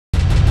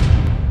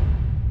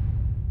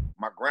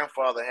my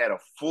grandfather had a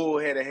full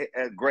head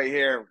of gray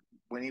hair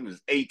when he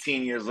was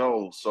 18 years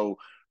old. So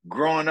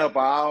growing up,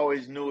 I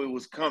always knew it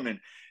was coming.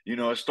 You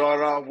know, it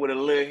started off with a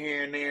little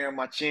here and there in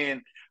my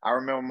chin. I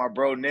remember my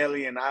bro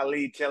Nelly and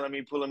Ali telling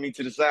me, pulling me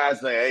to the side,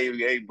 saying,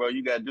 "Hey, bro,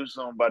 you gotta do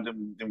something about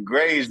them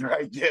grays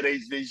right there.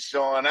 They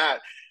showing out."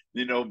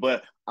 You know,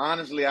 but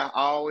honestly, I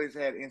always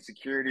had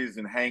insecurities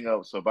and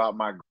hangups about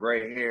my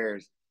gray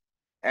hairs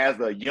as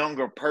a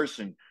younger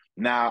person.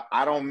 Now,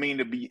 I don't mean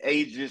to be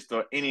ageist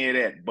or any of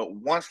that, but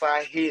once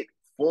I hit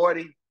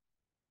 40,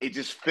 it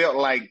just felt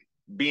like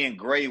being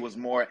gray was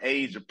more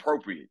age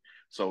appropriate.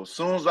 So as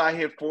soon as I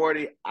hit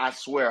 40, I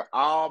swear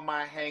all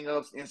my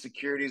hangups,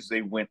 insecurities,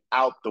 they went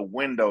out the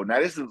window. Now,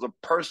 this is a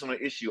personal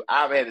issue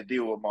I've had to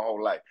deal with my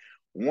whole life.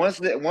 Once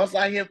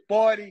I hit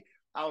 40,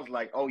 I was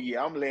like, oh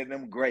yeah, I'm letting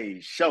them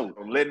grays show.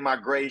 I'm letting my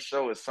grays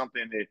show is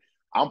something that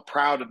I'm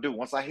proud to do.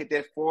 Once I hit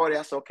that 40,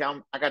 I said, okay,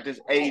 I got this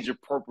age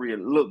appropriate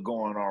look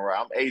going on right.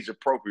 I'm age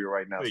appropriate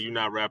right now. Hey, you're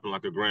not rapping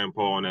like a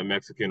grandpa on that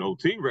Mexican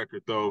OT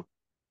record though.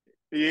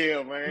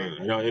 Yeah, man.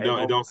 Hey,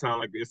 It don't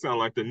sound like it sound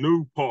like the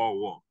new Paul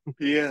Wall.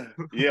 yeah.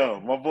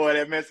 My boy,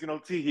 that Mexican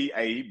OT,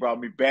 he brought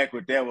me back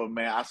with that one,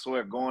 man. I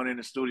swear, going in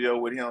the studio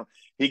with him,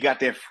 he got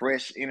that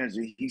fresh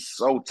energy. He's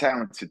so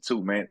talented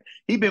too, man.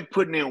 He been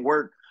putting in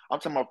work. I'm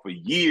talking about for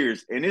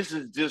years, and this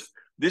is just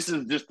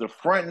the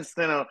front and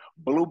center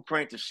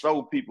blueprint to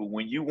show people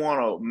when you want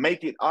to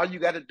make it. All you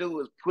got to do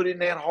is put in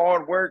that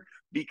hard work,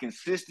 be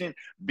consistent,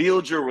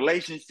 build your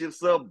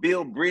relationships up,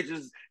 build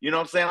bridges. You know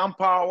what I'm saying? I'm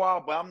Power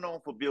Wall, but I'm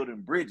known for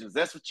building bridges.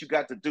 That's what you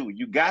got to do.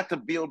 You got to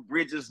build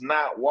bridges,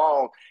 not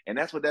walls. And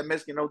that's what that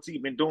Mexican OT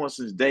been doing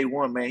since day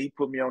one, man. He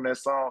put me on that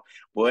song.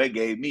 Boy, it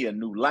gave me a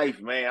new life,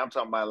 man. I'm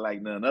talking about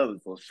like none other.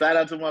 So shout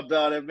out to my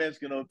dog, that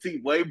Mexican OT.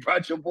 Boy, he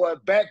brought your boy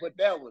back with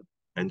that one.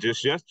 And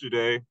just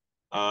yesterday,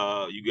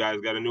 you guys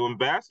got a new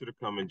ambassador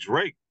coming,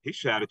 Drake. He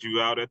shouted you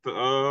out at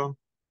the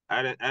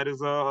at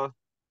his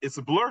it's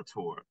a Blur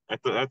tour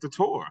at the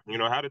tour. You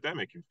know, how did that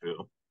make you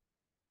feel?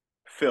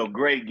 Felt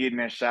great getting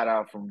that shout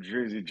out from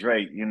Drizzy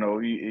Drake. You know,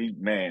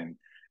 man,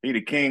 he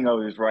the king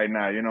of this right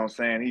now. You know what I'm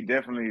saying? He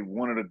definitely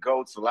one of the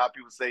GOATs. A lot of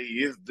people say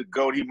he is the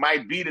GOAT. He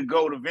might be the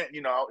GOAT event.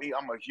 You know,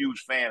 I'm a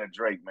huge fan of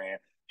Drake, man.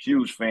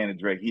 Huge fan of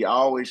Drake. He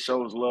always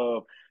shows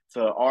love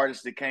to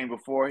artists that came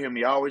before him.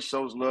 He always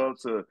shows love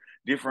to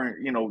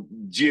different, you know,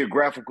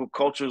 geographical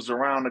cultures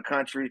around the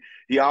country.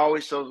 He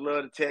always shows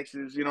love to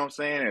Texas, you know what I'm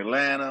saying?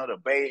 Atlanta, the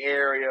Bay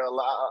Area,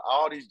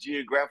 all these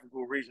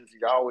geographical regions.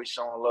 He's always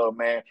showing love,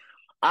 man.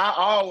 I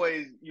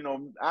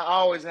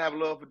always have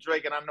love for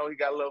Drake, and I know he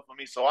got love for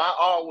me, so I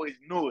always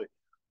knew it.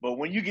 But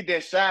when you get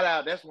that shout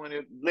out, that's when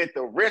it let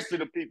the rest of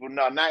the people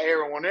know. Not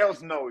everyone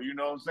else know, you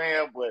know what I'm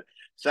saying? But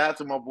shout out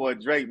to my boy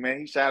Drake, man.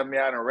 He shouted me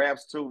out in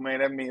raps too,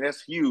 man.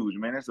 That's huge,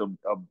 man. That's a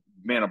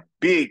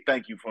big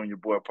thank you from your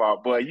boy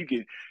Paul. Boy,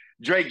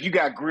 Drake, you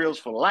got grills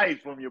for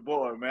life from your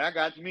boy, man. I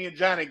got you. Me and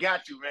Johnny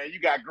got you, man. You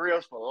got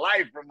grills for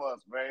life from us,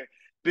 man.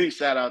 Big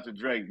shout out to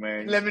Drake,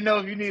 man. Let me know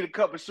if you need a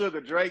cup of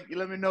sugar, Drake. You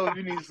let me know if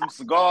you need some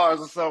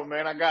cigars or something,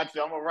 man. I got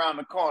you. I'm around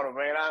the corner,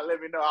 man.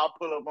 Let me know. I'll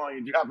pull up on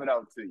you, drop it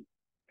out to you.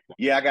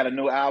 Yeah, I got a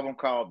new album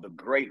called The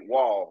Great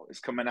Wall. It's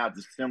coming out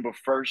December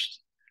 1st.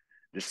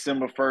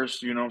 December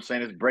 1st, you know what I'm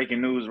saying? It's breaking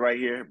news right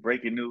here.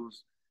 Breaking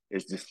news.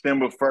 It's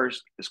December 1st.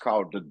 It's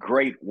called The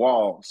Great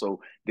Wall.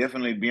 So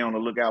definitely be on the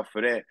lookout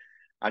for that.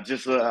 I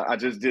just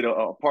did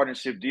a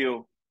partnership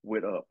deal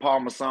with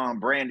Paul Masson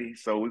Brandy,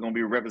 so we're gonna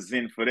be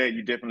representing for that.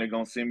 You definitely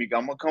gonna see me.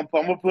 I'm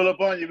gonna pull up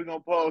on you. We're gonna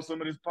pull some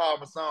of this Paul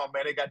Masson,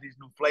 man. They got these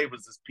new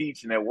flavors, this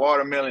peach and that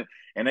watermelon,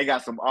 and they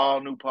got some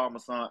all new Paul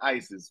Masson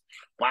ices.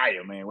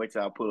 Fire, man. Wait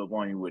till I pull up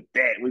on you with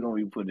that. We're gonna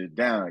be putting it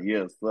down,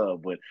 yes, sir.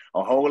 But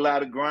a whole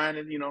lot of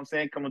grinding, you know what I'm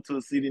saying, coming to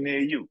a city near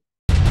you.